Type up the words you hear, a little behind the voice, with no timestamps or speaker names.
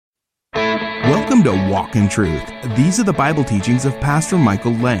Welcome to Walk in Truth. These are the Bible teachings of Pastor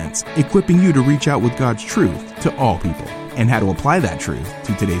Michael Lantz, equipping you to reach out with God's truth to all people and how to apply that truth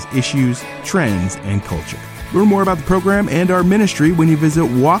to today's issues, trends, and culture. Learn more about the program and our ministry when you visit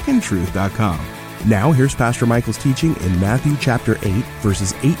walkintruth.com. Now, here's Pastor Michael's teaching in Matthew chapter 8,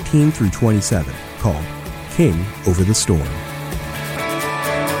 verses 18 through 27, called King Over the Storm.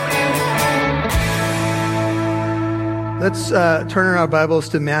 Let's turn our Bibles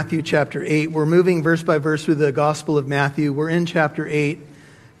to Matthew chapter 8. We're moving verse by verse through the Gospel of Matthew. We're in chapter 8.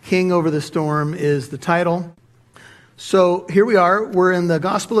 King Over the Storm is the title. So here we are. We're in the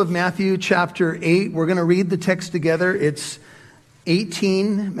Gospel of Matthew chapter 8. We're going to read the text together. It's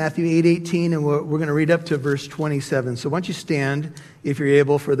Matthew 8:18, and we're going to read up to verse 27. So why don't you stand, if you're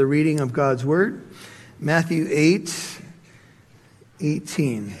able, for the reading of God's Word. Matthew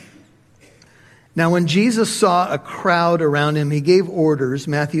 8:18. Now when Jesus saw a crowd around him, he gave orders,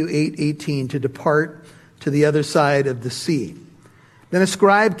 Matthew 8:18, to depart to the other side of the sea. Then a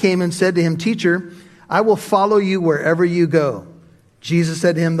scribe came and said to him, "Teacher, I will follow you wherever you go." Jesus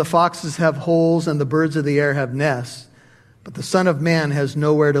said to him, "The foxes have holes and the birds of the air have nests, but the Son of Man has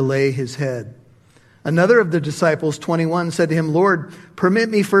nowhere to lay his head." Another of the disciples, 21, said to him, "Lord, permit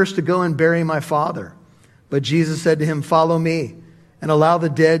me first to go and bury my father." But Jesus said to him, "Follow me, and allow the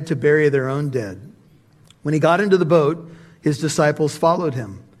dead to bury their own dead." When he got into the boat, his disciples followed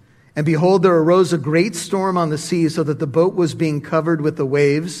him. And behold, there arose a great storm on the sea, so that the boat was being covered with the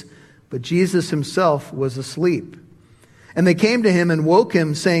waves, but Jesus himself was asleep. And they came to him and woke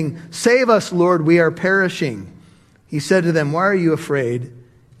him, saying, "Save us, Lord, we are perishing." He said to them, "Why are you afraid,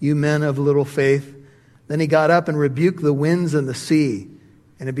 you men of little faith?" Then he got up and rebuked the winds and the sea,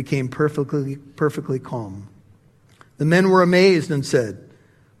 and it became perfectly calm. The men were amazed and said,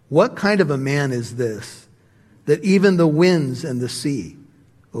 "What kind of a man is this, that even the winds and the sea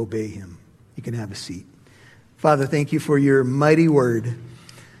obey him?" You can have a seat. Father, thank you for your mighty word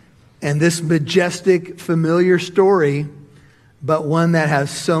and this majestic, familiar story, but one that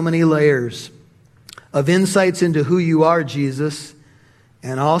has so many layers of insights into who you are, Jesus,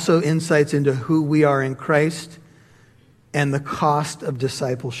 and also insights into who we are in Christ and the cost of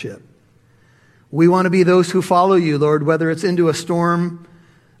discipleship. We want to be those who follow you, Lord, whether it's into a storm,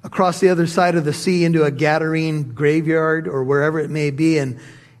 across the other side of the sea, into a Gadarene graveyard, or wherever it may be. And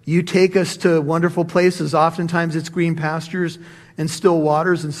you take us to wonderful places. Oftentimes it's green pastures and still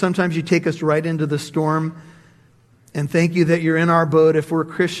waters, and sometimes you take us right into the storm. And thank you that you're in our boat. If we're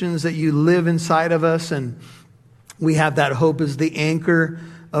Christians, that you live inside of us, and we have that hope as the anchor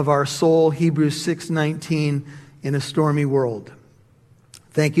of our soul, Hebrews 6:19, in a stormy world.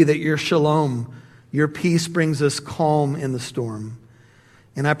 Thank you that your shalom, your peace, brings us calm in the storm.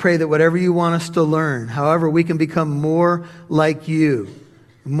 And I pray that whatever you want us to learn, however we can become more like you,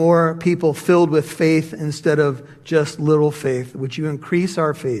 more people filled with faith instead of just little faith, would you increase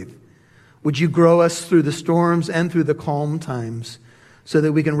our faith? Would you grow us through the storms and through the calm times so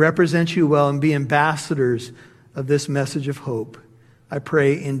that we can represent you well and be ambassadors of this message of hope? I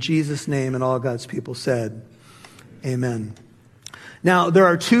pray in Jesus' name, and all God's people said, amen. Now, there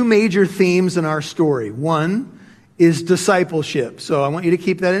are two major themes in our story. One is discipleship. So I want you to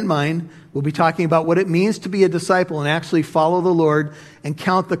keep that in mind. We'll be talking about what it means to be a disciple and actually follow the Lord and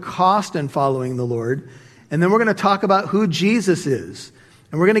count the cost in following the Lord. And then we're going to talk about who Jesus is.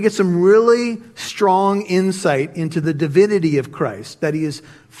 And we're going to get some really strong insight into the divinity of Christ, that he is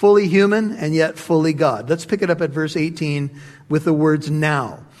fully human and yet fully God. Let's pick it up at verse 18 with the words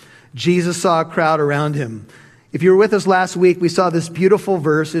 "now." Jesus saw a crowd around him. If you were with us last week, we saw this beautiful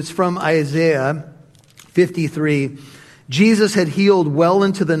verse. It's from Isaiah 53. Jesus had healed well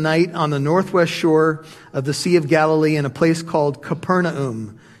into the night on the northwest shore of the Sea of Galilee in a place called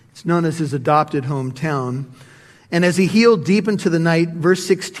Capernaum. It's known as his adopted hometown. And as he healed deep into the night, verse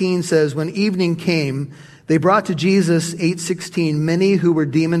 16 says, when evening came, they brought to Jesus, 8:16, many who were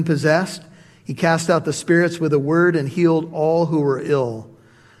demon-possessed. He cast out the spirits with a word and healed all who were ill.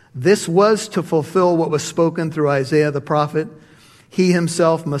 This was to fulfill what was spoken through Isaiah the prophet. He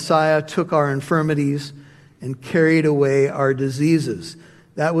himself, Messiah, took our infirmities and carried away our diseases.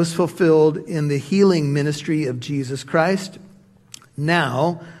 That was fulfilled in the healing ministry of Jesus Christ.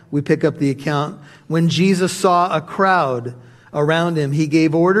 Now, we pick up the account. When Jesus saw a crowd around him, he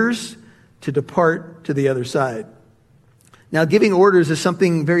gave orders to depart to the other side. Now, giving orders is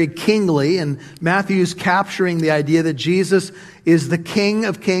something very kingly, and Matthew's capturing the idea that Jesus is the King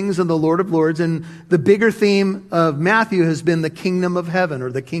of Kings and the Lord of Lords, and the bigger theme of Matthew has been the kingdom of heaven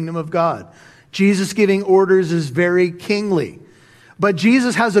or the kingdom of God. Jesus giving orders is very kingly. But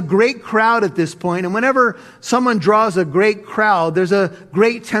Jesus has a great crowd at this point, and whenever someone draws a great crowd, there's a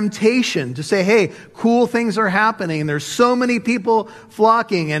great temptation to say, hey, cool things are happening, and there's so many people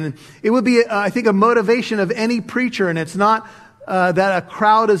flocking, and it would be, I think, a motivation of any preacher, and it's not that a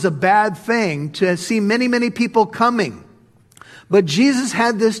crowd is a bad thing, to see many, many people coming. But Jesus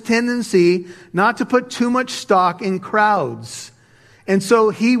had this tendency not to put too much stock in crowds. And so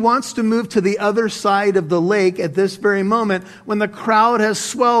he wants to move to the other side of the lake at this very moment when the crowd has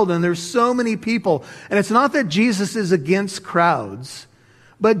swelled and there's so many people. And it's not that Jesus is against crowds,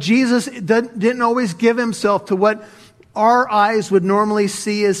 but Jesus didn't always give himself to what our eyes would normally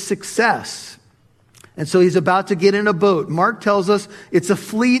see as success. And so he's about to get in a boat. Mark tells us it's a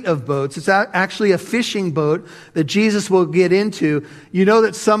fleet of boats. It's actually a fishing boat that Jesus will get into. You know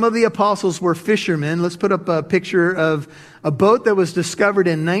that some of the apostles were fishermen. Let's put up a picture of a boat that was discovered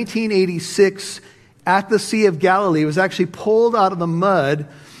in 1986 at the Sea of Galilee. It was actually pulled out of the mud.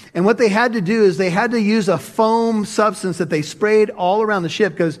 And what they had to do is they had to use a foam substance that they sprayed all around the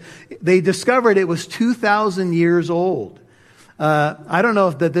ship because they discovered it was 2,000 years old. I don't know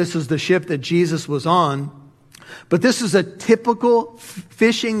if that this is the ship that Jesus was on, but this is a typical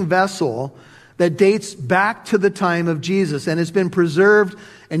fishing vessel that dates back to the time of Jesus and has been preserved,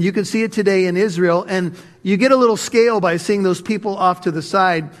 and you can see it today in Israel. And you get a little scale by seeing those people off to the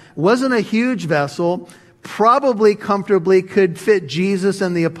side. It wasn't a huge vessel, probably comfortably could fit Jesus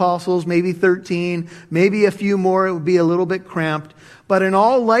and the apostles, maybe 13, maybe a few more. It would be a little bit cramped. But in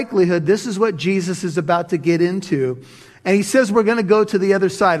all likelihood, this is what Jesus is about to get into. And he says we're going to go to the other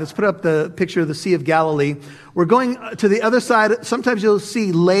side. Let's put up the picture of the Sea of Galilee. We're going to the other side. Sometimes you'll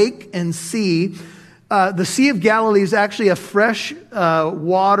see lake and sea. The Sea of Galilee is actually a fresh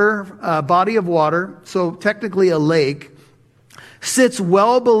body of water, so technically a lake. Sits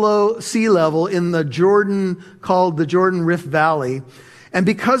well below sea level in the Jordan, called the Jordan Rift Valley. And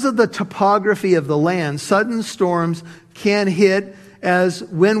because of the topography of the land, sudden storms can hit as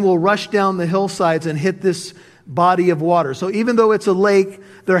wind will rush down the hillsides and hit this body of water. So even though it's a lake,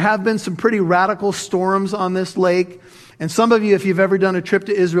 there have been some pretty radical storms on this lake. And some of you, if you've ever done a trip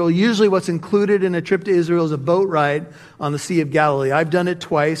to Israel, usually what's included in a trip to Israel is a boat ride on the Sea of Galilee. I've done it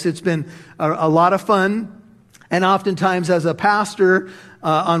twice. It's been a lot of fun. And oftentimes as a pastor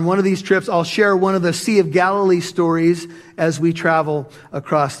on one of these trips, I'll share one of the Sea of Galilee stories as we travel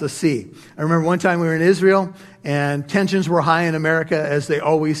across the sea. I remember one time we were in Israel and tensions were high in America, as they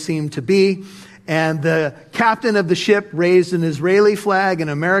always seem to be. And the captain of the ship raised an Israeli flag and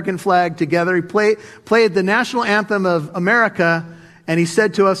American flag together. He played the national anthem of America, and he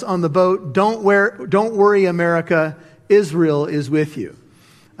said to us on the boat, don't worry, America, Israel is with you.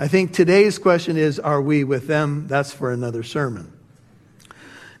 I think today's question is, are we with them? That's for another sermon.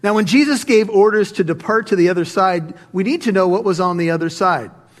 Now, when Jesus gave orders to depart to the other side, we need to know what was on the other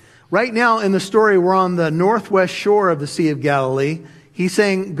side. Right now in the story, we're on the northwest shore of the Sea of Galilee. He's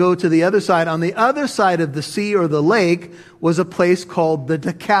saying, go to the other side. On the other side of the sea or the lake was a place called the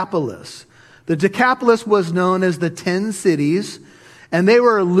Decapolis. The Decapolis was known as the 10 cities, and they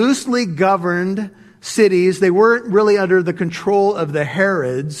were loosely governed cities. They weren't really under the control of the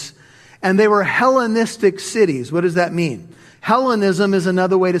Herods, and they were Hellenistic cities. What does that mean? Hellenism is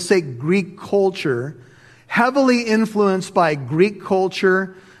another way to say Greek culture, heavily influenced by Greek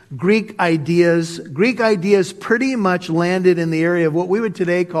culture, Greek ideas. Greek ideas pretty much landed in the area of what we would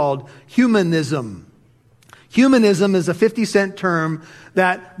today call humanism. Humanism is a 50-cent term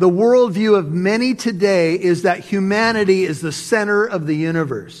that the worldview of many today is that humanity is the center of the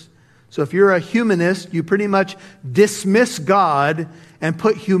universe. So if you're a humanist, you pretty much dismiss God and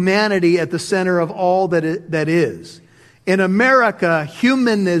put humanity at the center of all that is. In America,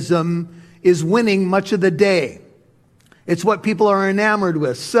 humanism is winning much of the day. It's what people are enamored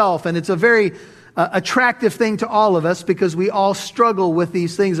with, self, and it's a very attractive thing to all of us because we all struggle with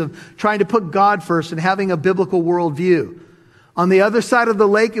these things of trying to put God first and having a biblical worldview. On the other side of the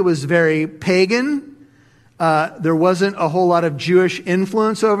lake, it was very pagan. There wasn't a whole lot of Jewish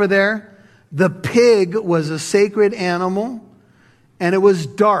influence over there. The pig was a sacred animal, and it was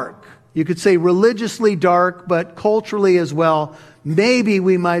dark. You could say religiously dark, but culturally as well. Maybe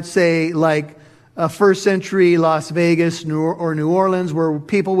we might say like a first century Las Vegas or New Orleans, where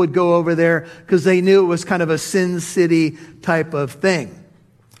people would go over there because they knew it was kind of a sin city type of thing.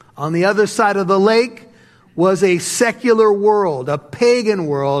 On the other side of the lake was a secular world, a pagan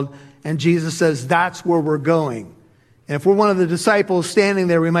world, and Jesus says that's where we're going. And if we're one of the disciples standing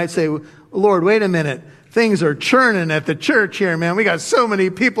there, we might say, Lord, wait a minute. Things are churning at the church here, man. We got so many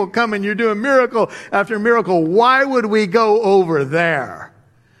people coming. You're doing miracle after miracle. Why would we go over there?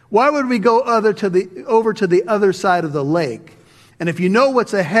 Why would we go over to the other side of the lake? And if you know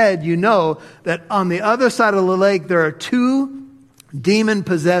what's ahead, you know that on the other side of the lake, there are two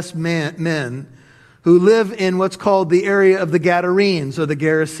demon-possessed men who live in what's called the area of the Gadarenes or the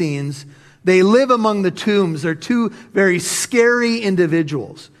Gerasenes. They live among the tombs. They're two very scary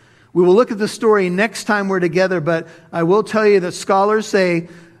individuals. We will look at the story next time we're together, but I will tell you that scholars say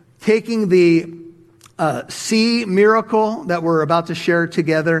taking the sea miracle that we're about to share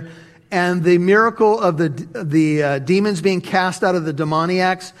together and the miracle of the demons being cast out of the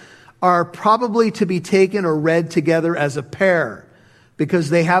demoniacs are probably to be taken or read together as a pair, because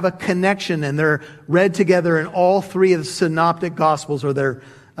they have a connection and they're read together in all three of the synoptic gospels, or they're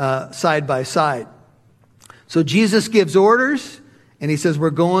side by side. So Jesus gives orders and he says, we're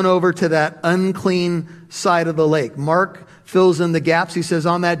going over to that unclean side of the lake. Mark fills in the gaps. He says,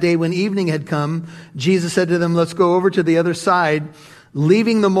 on that day when evening had come, Jesus said to them, let's go over to the other side.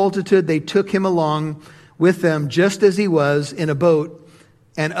 Leaving the multitude, they took him along with them just as he was in a boat,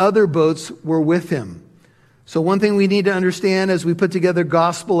 and other boats were with him. So one thing we need to understand as we put together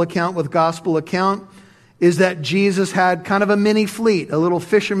gospel account with gospel account is that Jesus had kind of a mini fleet, a little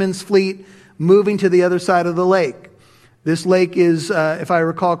fisherman's fleet moving to the other side of the lake. This lake is, if I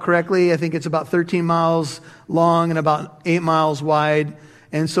recall correctly, I think it's about 13 miles long and about 8 miles wide.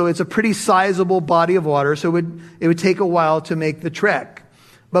 And so it's a pretty sizable body of water. So it would take a while to make the trek.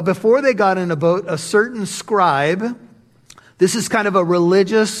 But before they got in a boat, a certain scribe, this is kind of a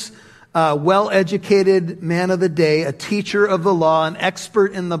religious, well-educated man of the day, a teacher of the law, an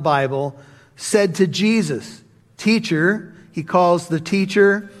expert in the Bible, said to Jesus, teacher, he calls the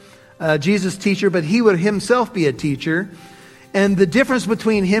teacher, Jesus teacher, but he would himself be a teacher. And the difference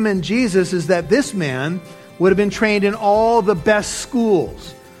between him and Jesus is that this man would have been trained in all the best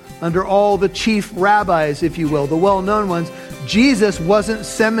schools, under all the chief rabbis, if you will, the well-known ones. Jesus wasn't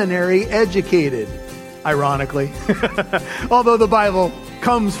seminary educated, ironically. Although the Bible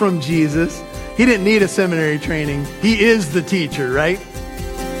comes from Jesus, he didn't need a seminary training. He is the teacher, right?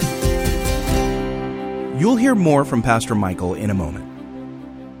 You'll hear more from Pastor Michael in a moment.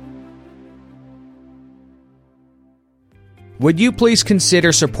 Would you please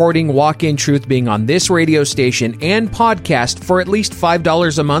consider supporting Walk in Truth being on this radio station and podcast for at least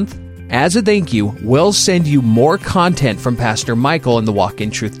 $5 a month? As a thank you, we'll send you more content from Pastor Michael and the Walk in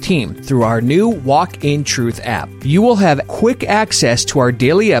Truth team through our new Walk in Truth app. You will have quick access to our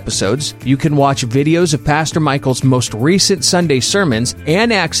daily episodes. You can watch videos of Pastor Michael's most recent Sunday sermons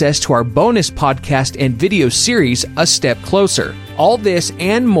and access to our bonus podcast and video series, A Step Closer. All this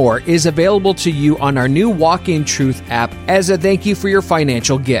and more is available to you on our new Walk in Truth app as a thank you for your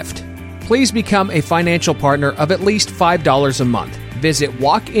financial gift. Please become a financial partner of at least $5 a month. Visit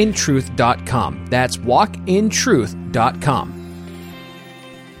walkintruth.com. That's walkintruth.com.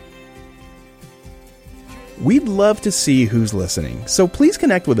 We'd love to see who's listening, so please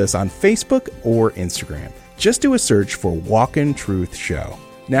connect with us on Facebook or Instagram. Just do a search for Walk in Truth Show.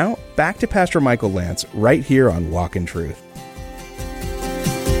 Now, back to Pastor Michael Lantz right here on Walk in Truth.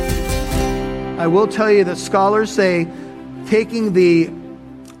 I will tell you that scholars say taking the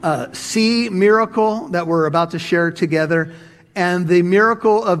sea miracle that we're about to share together and the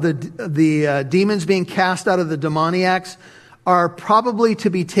miracle of the demons being cast out of the demoniacs are probably to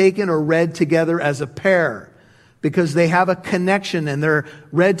be taken or read together as a pair, because they have a connection and they're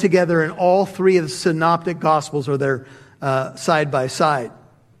read together in all three of the synoptic gospels, or they're side by side.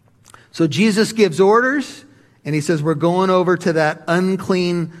 So Jesus gives orders and he says, we're going over to that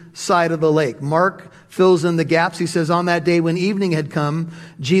unclean side of the lake. Mark fills in the gaps. He says, on that day when evening had come,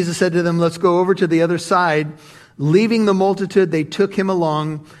 Jesus said to them, let's go over to the other side. Leaving the multitude, they took him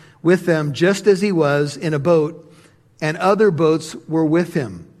along with them just as he was in a boat, and other boats were with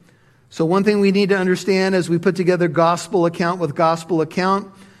him. So one thing we need to understand as we put together gospel account with gospel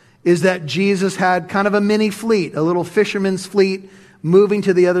account is that Jesus had kind of a mini fleet, a little fisherman's fleet moving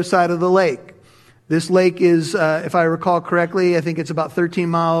to the other side of the lake. This lake is, if I recall correctly, I think it's about 13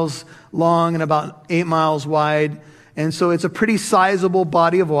 miles long and about 8 miles wide. And so it's a pretty sizable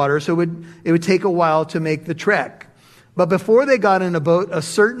body of water. So it would take a while to make the trek. But before they got in a boat, a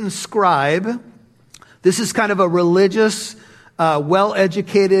certain scribe, this is kind of a religious,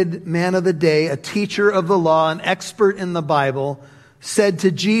 well-educated man of the day, a teacher of the law, an expert in the Bible, said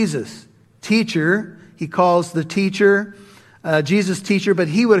to Jesus, teacher, he calls the teacher, Jesus teacher, but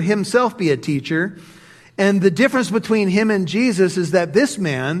he would himself be a teacher. And the difference between him and Jesus is that this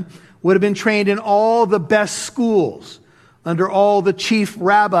man would have been trained in all the best schools, under all the chief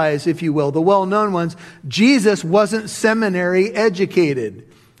rabbis, if you will, the well-known ones. Jesus wasn't seminary educated,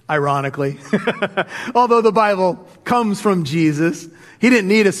 ironically. Although the Bible comes from Jesus, he didn't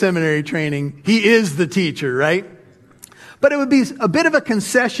need a seminary training. He is the teacher, right? But it would be a bit of a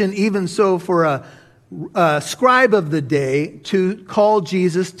concession, even so, for a scribe of the day to call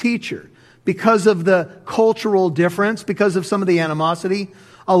Jesus teacher. Because of the cultural difference, because of some of the animosity,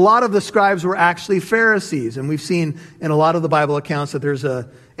 a lot of the scribes were actually Pharisees. And we've seen in a lot of the Bible accounts that there's a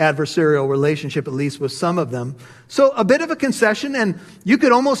adversarial relationship, at least with some of them. So a bit of a concession, and you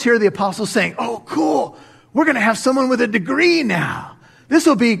could almost hear the apostles saying, oh, cool, we're going to have someone with a degree now. This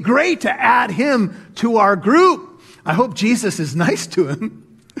will be great to add him to our group. I hope Jesus is nice to him.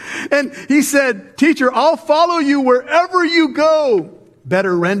 And he said, teacher, I'll follow you wherever you go.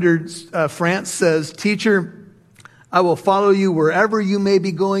 Better rendered, France says, teacher, I will follow you wherever you may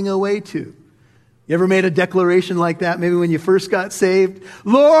be going away to. You ever made a declaration like that? Maybe when you first got saved?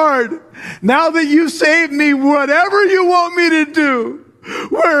 Lord, now that you saved me, whatever you want me to do,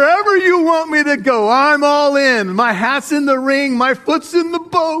 wherever you want me to go, I'm all in. My hat's in the ring. My foot's in the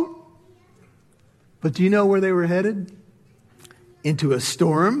boat. But do you know where they were headed? Into a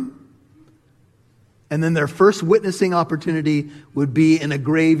storm. And then their first witnessing opportunity would be in a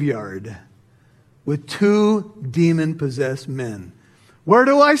graveyard with 2 demon-possessed men. Where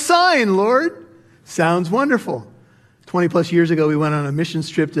do I sign, Lord? Sounds wonderful. 20 plus years ago, we went on a missions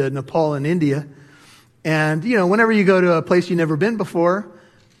trip to Nepal and India. And, you know, whenever you go to a place you've never been before,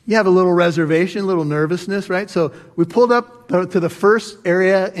 you have a little reservation, a little nervousness, right? So we pulled up to the first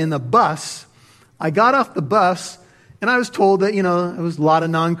area in the bus. I got off the bus, and I was told that, you know, there was a lot of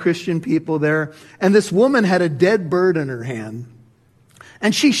non-Christian people there. And this woman had a dead bird in her hand.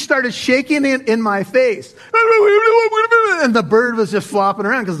 And she started shaking it in my face. And the bird was just flopping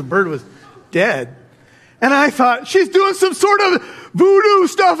around because the bird was dead. And I thought, she's doing some sort of voodoo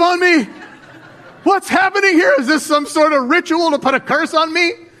stuff on me. What's happening here? Is this some sort of ritual to put a curse on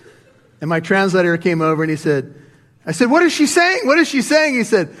me? And my translator came over and he said, I said, what is she saying? What is she saying? He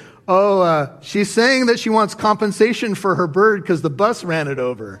said, she's saying that she wants compensation for her bird because the bus ran it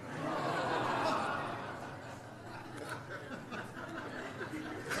over.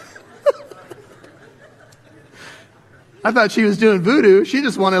 I thought she was doing voodoo. She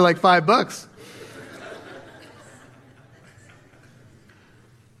just wanted like $5.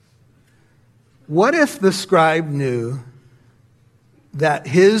 What if the scribe knew that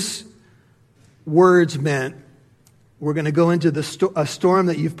his words meant we're going to go into a storm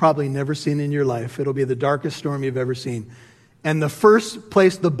that you've probably never seen in your life. It'll be the darkest storm you've ever seen. And the first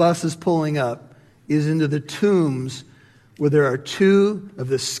place the bus is pulling up is into the tombs where there are 2 of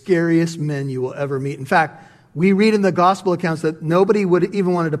the scariest men you will ever meet. In fact, we read in the gospel accounts that nobody would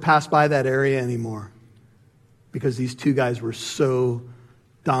even wanted to pass by that area anymore because these 2 guys were so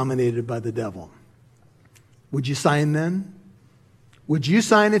dominated by the devil. Would you sign then? Would you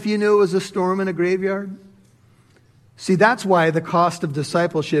sign if you knew it was a storm in a graveyard? See, that's why the cost of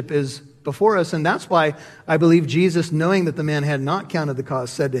discipleship is before us, and that's why I believe Jesus, knowing that the man had not counted the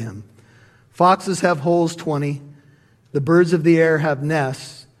cost, said to him, foxes have holes 20, the birds of the air have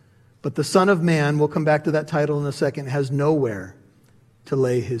nests, but the Son of Man, we'll come back to that title in a second, has nowhere to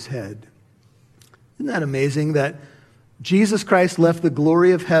lay his head. Isn't that amazing that Jesus Christ left the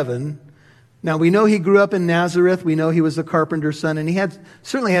glory of heaven? Now, we know he grew up in Nazareth. We know he was a carpenter's son, and he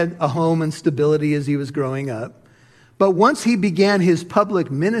certainly had a home and stability as he was growing up. But once he began his public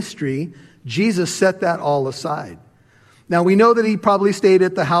ministry, Jesus set that all aside. Now, we know that he probably stayed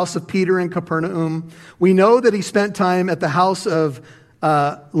at the house of Peter in Capernaum. We know that he spent time at the house of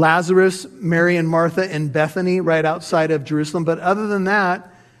Lazarus, Mary, and Martha in Bethany, right outside of Jerusalem. But other than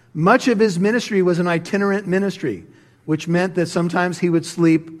that, much of his ministry was an itinerant ministry, which meant that sometimes he would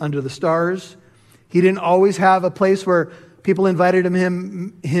sleep under the stars. He didn't always have a place where people invited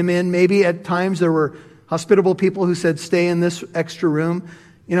him in. Maybe at times there were hospitable people who said, stay in this extra room.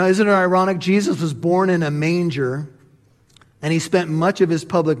 You know, isn't it ironic? Jesus was born in a manger, and he spent much of his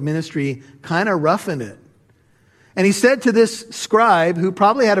public ministry kind of roughing it. And he said to this scribe, who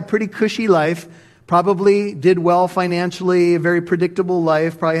probably had a pretty cushy life, probably did well financially, a very predictable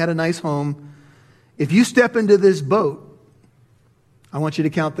life, probably had a nice home, if you step into this boat, I want you to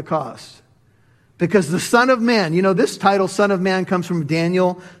count the cost. Because the Son of Man, you know, this title, Son of Man, comes from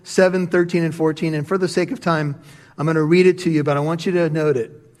Daniel 7, 13, and 14. And for the sake of time, I'm going to read it to you, but I want you to note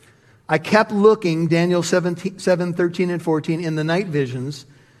it. I kept looking, Daniel 7, 13, and 14, in the night visions,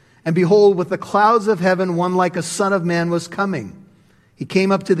 and behold, with the clouds of heaven, one like a son of man was coming. He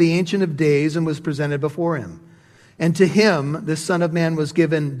came up to the Ancient of Days and was presented before him. And to him, this Son of Man was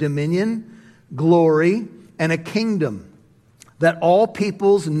given dominion, glory, and a kingdom, that all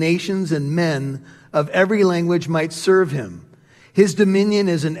peoples, nations, and men of every language might serve him. His dominion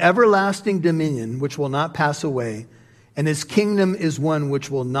is an everlasting dominion which will not pass away, and his kingdom is one which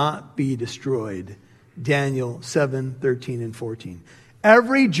will not be destroyed. Daniel 7, 13, and 14.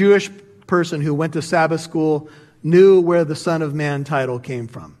 Every Jewish person who went to Sabbath school knew where the Son of Man title came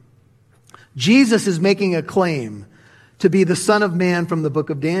from. Jesus is making a claim to be the Son of Man from the book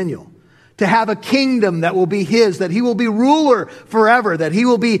of Daniel, to have a kingdom that will be his, that he will be ruler forever, that he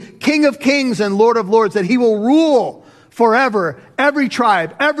will be King of kings and Lord of lords, that he will rule forever every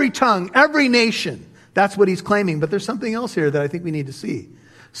tribe, every tongue, every nation. That's what he's claiming. But there's something else here that I think we need to see.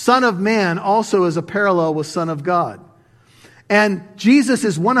 Son of Man also is a parallel with Son of God. And Jesus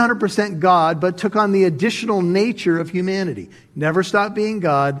is 100% God, but took on the additional nature of humanity. Never stopped being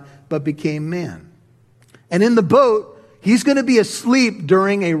God, but became man. And in the boat, he's going to be asleep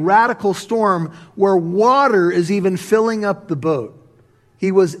during a radical storm where water is even filling up the boat.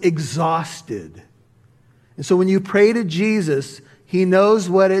 He was exhausted. And so when you pray to Jesus, he knows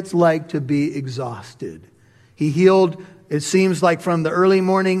what it's like to be exhausted. He healed, it seems like, from the early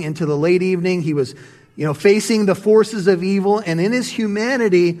morning into the late evening. He was, facing the forces of evil. And in his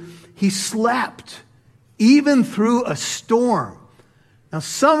humanity, he slept even through a storm. Now,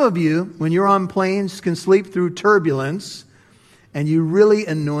 some of you, when you're on planes, can sleep through turbulence, and you really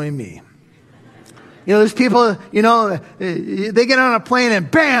annoy me. There's people, they get on a plane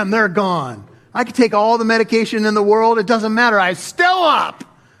and bam, they're gone. I could take all the medication in the world. It doesn't matter. I'm still up,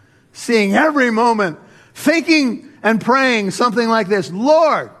 seeing every moment, thinking and praying something like this.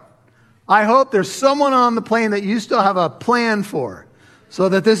 Lord, I hope there's someone on the plane that you still have a plan for, so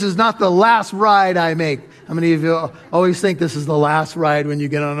that this is not the last ride I make. How many of you always think this is the last ride when you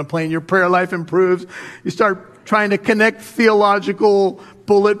get on a plane? Your prayer life improves. You start trying to connect theological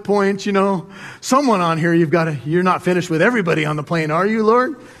bullet points, Someone on here, you're not finished with everybody on the plane, are you,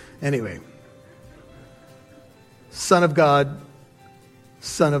 Lord? Anyway. Son of God,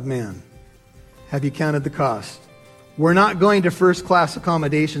 Son of Man. Have you counted the cost? We're not going to first class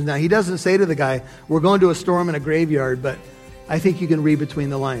accommodations. Now, he doesn't say to the guy, we're going to a storm in a graveyard, but I think you can read between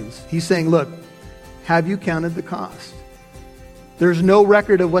the lines. He's saying, look, have you counted the cost? There's no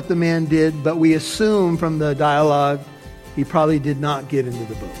record of what the man did, but we assume from the dialogue, he probably did not get into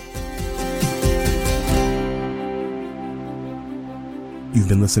the boat. You've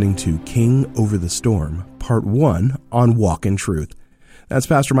been listening to King Over the Storm, Part 1 on Walk in Truth. That's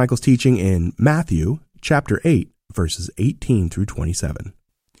Pastor Michael's teaching in Matthew chapter 8, verses 18 through 27.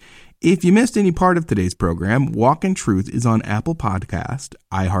 If you missed any part of today's program, Walk in Truth is on Apple Podcast,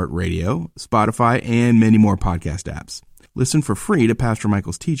 iHeartRadio, Spotify, and many more podcast apps. Listen for free to Pastor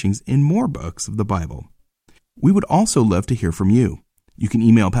Michael's teachings in more books of the Bible. We would also love to hear from you. You can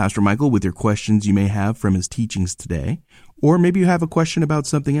email Pastor Michael with your questions you may have from his teachings today, or maybe you have a question about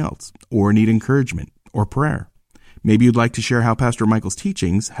something else, or need encouragement or prayer. Maybe you'd like to share how Pastor Michael's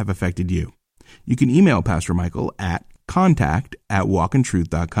teachings have affected you. You can email Pastor Michael at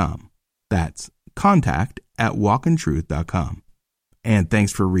contact@walkintruth.com. That's contact@walkintruth.com. And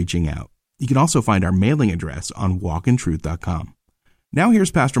thanks for reaching out. You can also find our mailing address on walkintruth.com. Now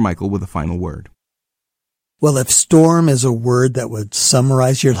here's Pastor Michael with a final word. Well, if storm is a word that would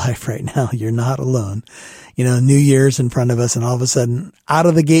summarize your life right now, you're not alone. New Year's in front of us, and all of a sudden, out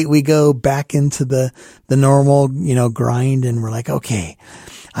of the gate we go, back into the normal, grind, and we're like, okay,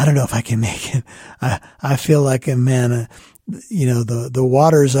 I don't know if I can make it. I feel like the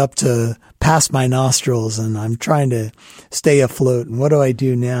water's up to past my nostrils, and I'm trying to stay afloat, and what do I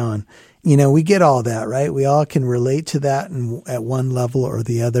do now? And, we get all that, right? We all can relate to that at one level or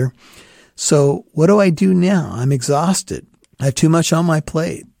the other. So what do I do now? I'm exhausted. I have too much on my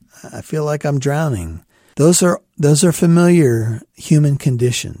plate. I feel like I'm drowning. Those are familiar human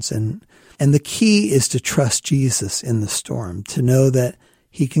conditions. And the key is to trust Jesus in the storm, to know that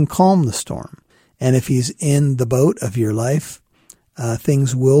he can calm the storm. And if he's in the boat of your life,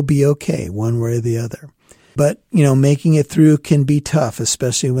 things will be okay one way or the other. But, making it through can be tough,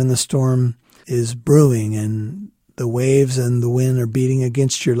 especially when the storm is brewing and the waves and the wind are beating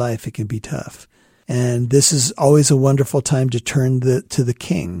against your life. It can be tough. And this is always a wonderful time to turn to the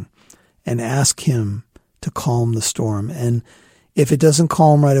King and ask him to calm the storm. And if it doesn't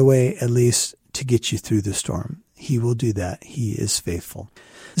calm right away, at least to get you through the storm. He will do that. He is faithful.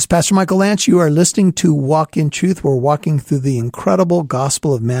 This is Pastor Michael Lantz. You are listening to Walk in Truth. We're walking through the incredible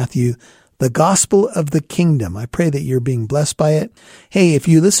Gospel of Matthew, the Gospel of the Kingdom. I pray that you're being blessed by it. Hey, if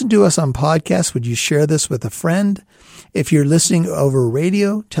you listen to us on podcasts, would you share this with a friend? If you're listening over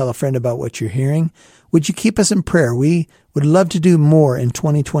radio, tell a friend about what you're hearing. Would you keep us in prayer? We would love to do more in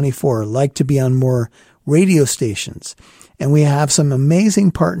 2024, like to be on more radio stations. And we have some amazing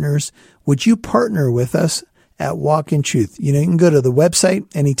partners. Would you partner with us at Walk in Truth? You can go to the website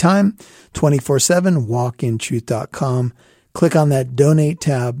anytime, 24/7, walkintruth.com. Click on that donate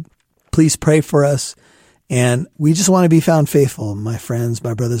tab Please pray for us. And we just want to be found faithful, my friends,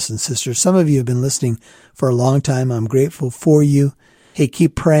 my brothers and sisters. Some of you have been listening for a long time. I'm grateful for you. Hey,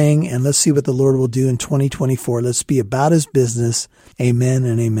 keep praying, and let's see what the Lord will do in 2024. Let's be about his business. Amen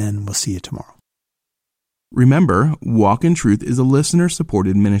and amen. We'll see you tomorrow. Remember, Walk in Truth is a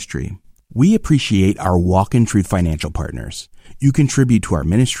listener-supported ministry. We appreciate our Walk in Truth financial partners. You contribute to our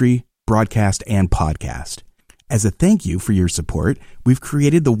ministry, broadcast, and podcast. As a thank you for your support, we've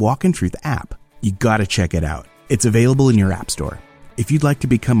created the Walk in Truth app. You gotta check it out. It's available in your app store. If you'd like to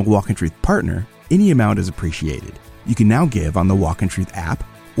become a Walk in Truth partner, any amount is appreciated. You can now give on the Walk in Truth app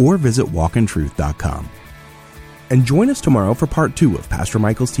or visit walkintruth.com. And join us tomorrow for part 2 of Pastor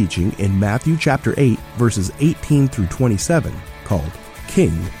Michael's teaching in Matthew chapter 8, verses 18 through 27, called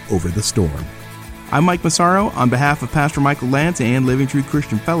King Over the Storm. I'm Mike Massaro. On behalf of Pastor Michael Lantz and Living Truth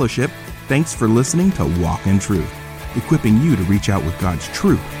Christian Fellowship, thanks for listening to Walk in Truth, equipping you to reach out with God's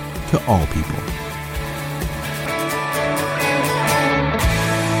truth to all people.